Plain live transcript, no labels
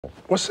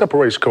What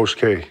separates Coach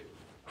K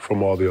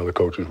from all the other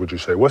coaches, would you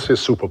say? What's his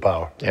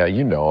superpower? Yeah,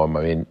 you know him.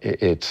 I mean,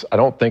 I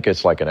don't think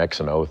it's like an X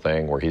and O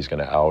thing where he's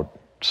going to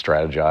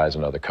out-strategize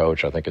another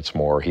coach. I think it's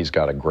more he's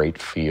got a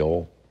great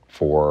feel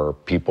for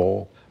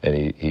people,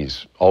 and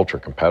he's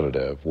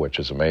ultra-competitive, which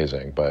is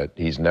amazing, but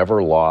he's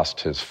never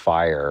lost his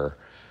fire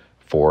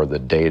for the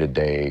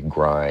day-to-day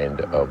grind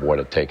of what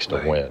it takes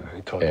to win.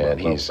 And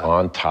he's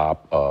on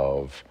top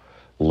of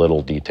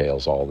little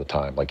details all the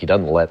time. Like, he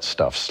doesn't let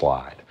stuff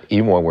slide.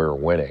 Even when we were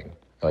winning,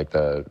 like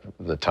the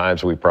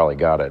times we probably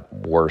got it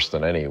worse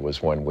than any was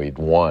when we'd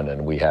won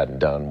and we hadn't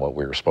done what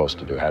we were supposed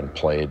to do, hadn't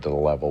played to the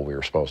level we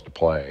were supposed to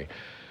play.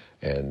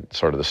 And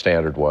sort of the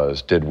standard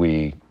was, did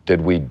we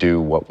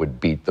do what would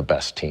beat the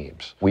best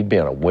teams? We'd be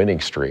on a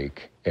winning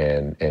streak,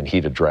 and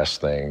he'd address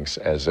things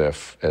as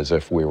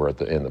if we were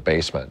in the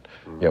basement.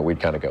 You know,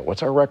 we'd kind of go,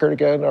 "What's our record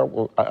again?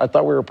 I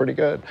thought we were pretty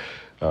good."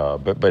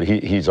 But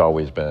he's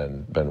always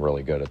been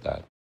really good at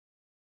that.